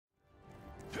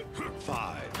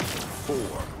4,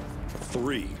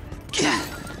 3, 2,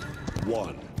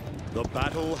 1. The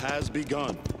battle has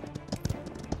begun.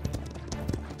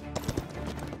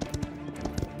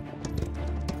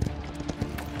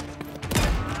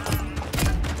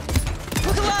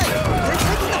 Look alive! They're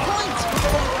taking the point!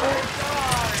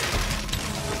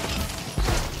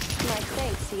 My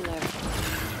thanks, healer.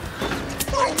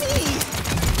 Why me?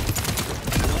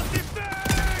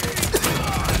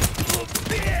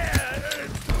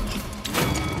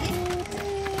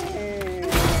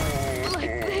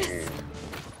 Like this.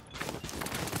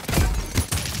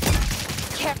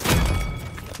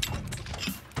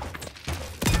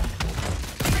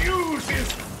 Fuse is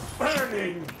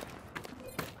burning!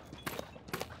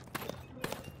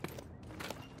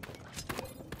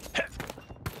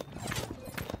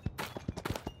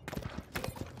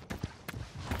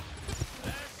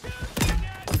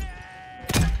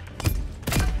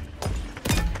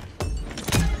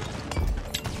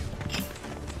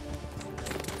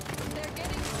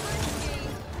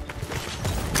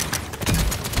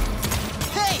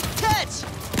 Hey, catch!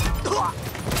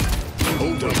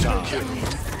 Overtime.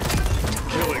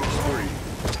 Killing spree.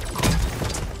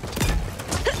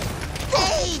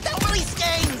 Hey, that really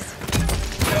stings!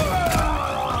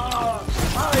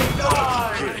 I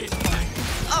died!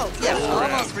 Oh, yeah,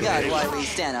 almost forgot why we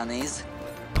stand on these.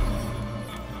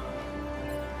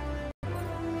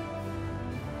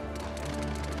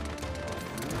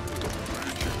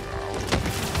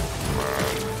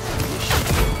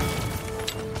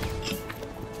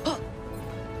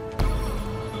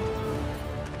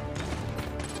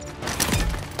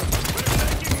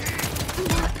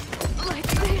 Like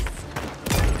this.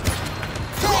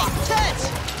 Hey, catch!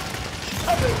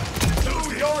 To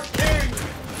your king!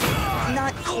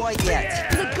 Not quite yet.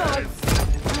 The gods.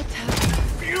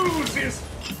 Fuse is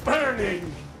burning!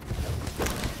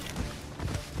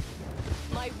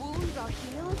 My wounds are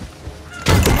healed.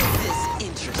 This is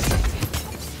interesting.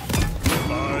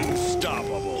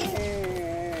 Unstoppable.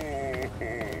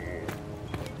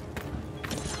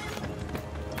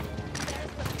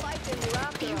 There's the fight in you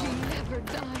after all. He never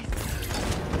dies.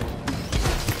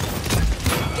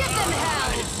 Give them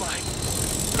hell!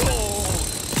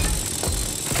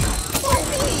 Why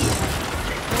me?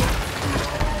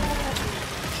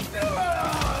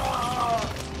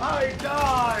 I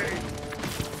died!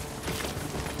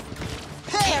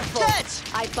 Hey, Careful. catch!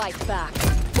 I bite back.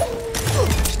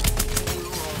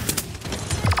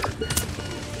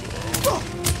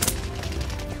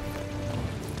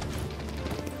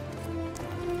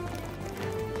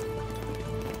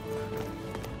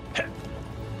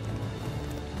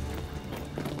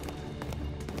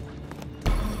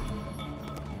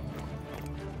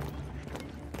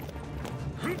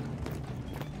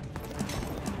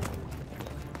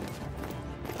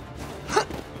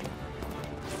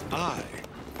 I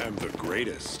am the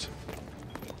greatest.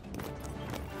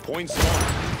 Points won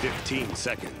in 15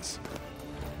 seconds.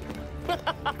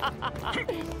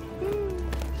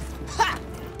 Ha!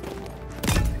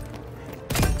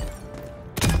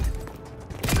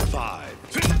 5,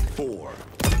 4,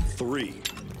 3,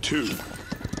 2,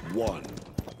 1.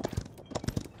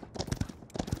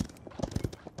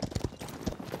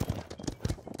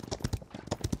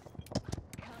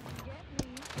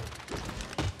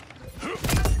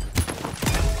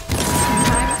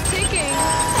 Time's ticking.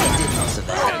 I did most of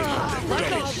that. What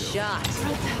a shot.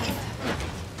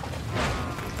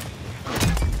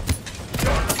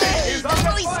 Hey, that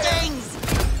really stings!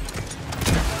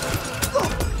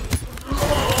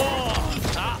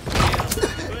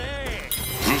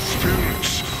 The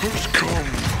spirits have come.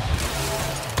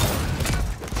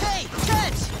 Hey,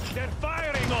 catch! They're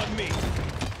firing on me!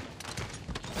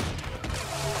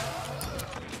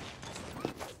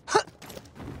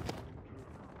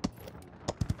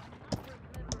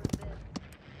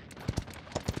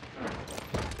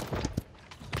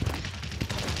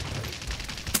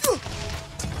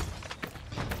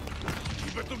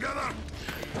 Keep it together.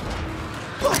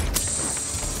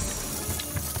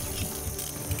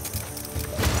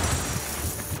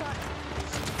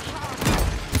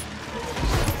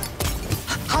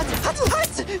 Hot, hot,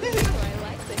 hot! I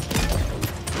like this.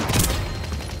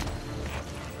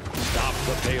 Stop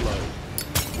the payload.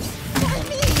 Why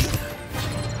me?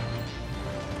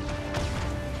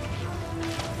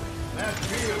 That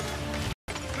feels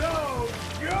so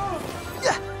good!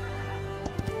 Yeah.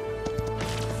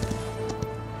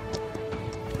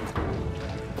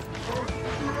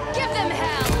 Give them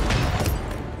hell!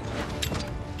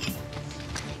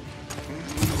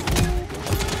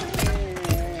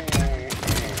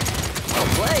 Well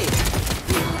played.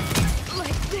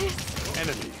 Like this.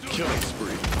 Enemy killing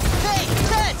spree. Hey,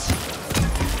 catch!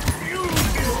 Fuse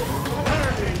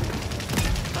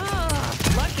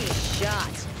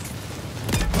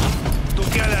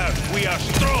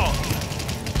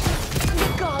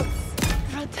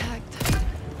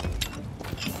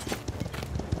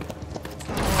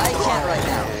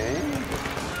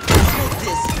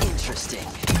Interesting.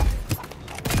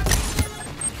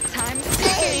 Time's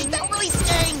Hey, ticking. that really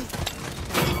stings!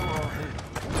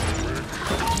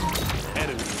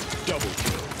 Enemy double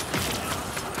kill.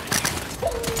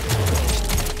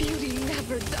 Beauty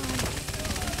never dies.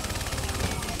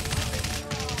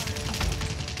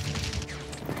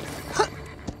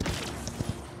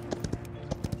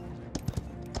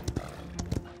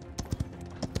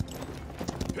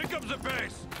 Pick up the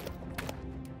pace!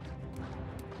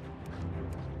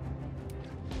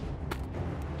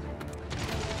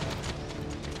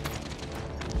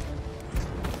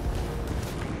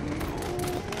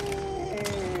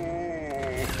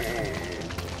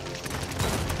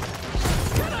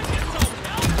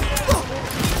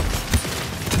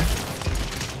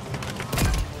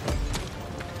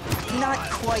 Not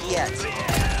quite yet.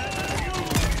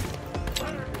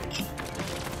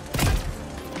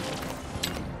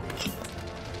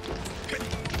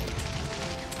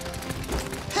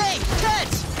 Hey,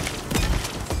 catch!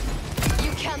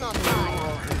 You cannot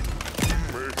hide.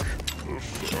 Make the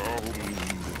sound.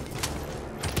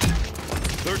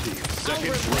 30 I'll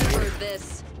seconds remember remaining.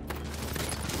 this.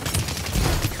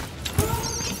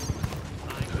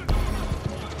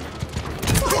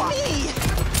 Look at me!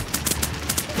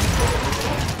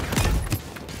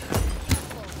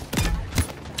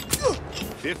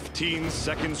 15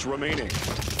 seconds remaining.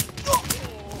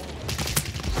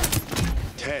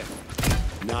 10,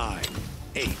 9,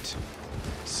 8,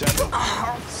 7,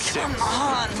 Oh, 6, come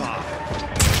on.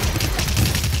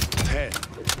 5, 10,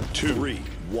 2, 3,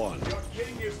 1. Your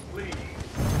king is bleeding.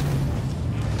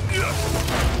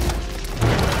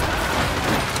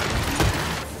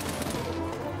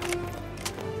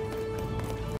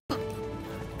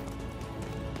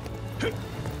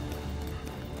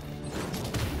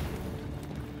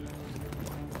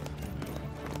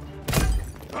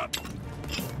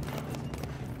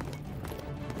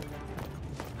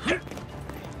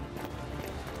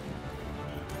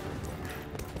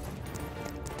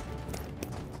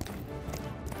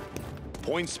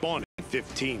 Point spawn in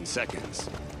 15 seconds.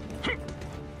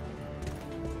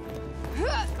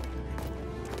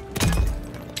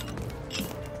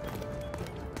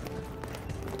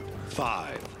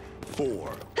 5,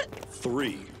 4,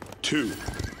 3, 2,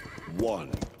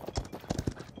 1.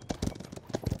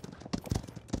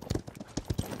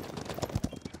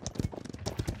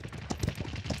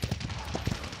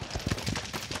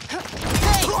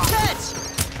 Hey, catch!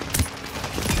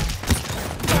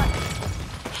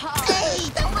 Hey,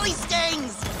 that really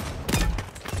stings!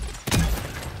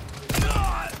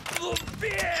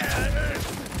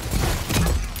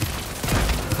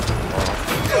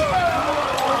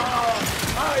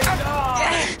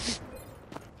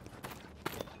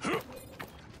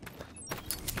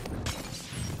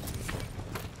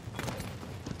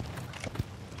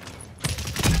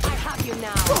 I have you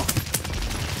now.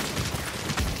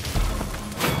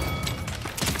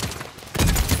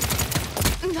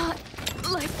 Not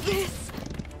like this.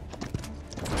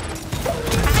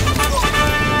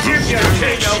 Give your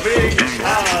king a big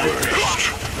hug.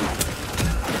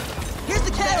 Here's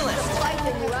the catalyst! Life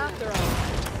in you after all.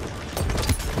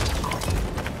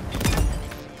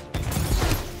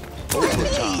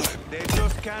 Overtime. They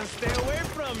just can't stay away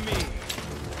from me.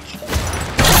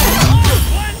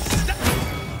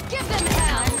 Give them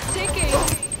hell. Time's ticking.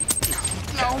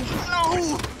 No,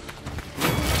 no!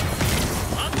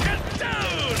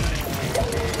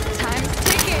 Time's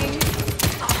ticking.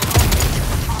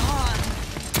 On!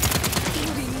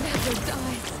 Beauty never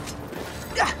dies.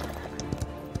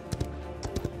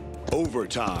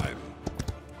 Overtime.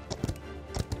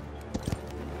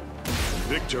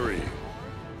 Victory.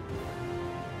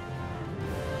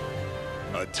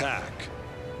 Attack.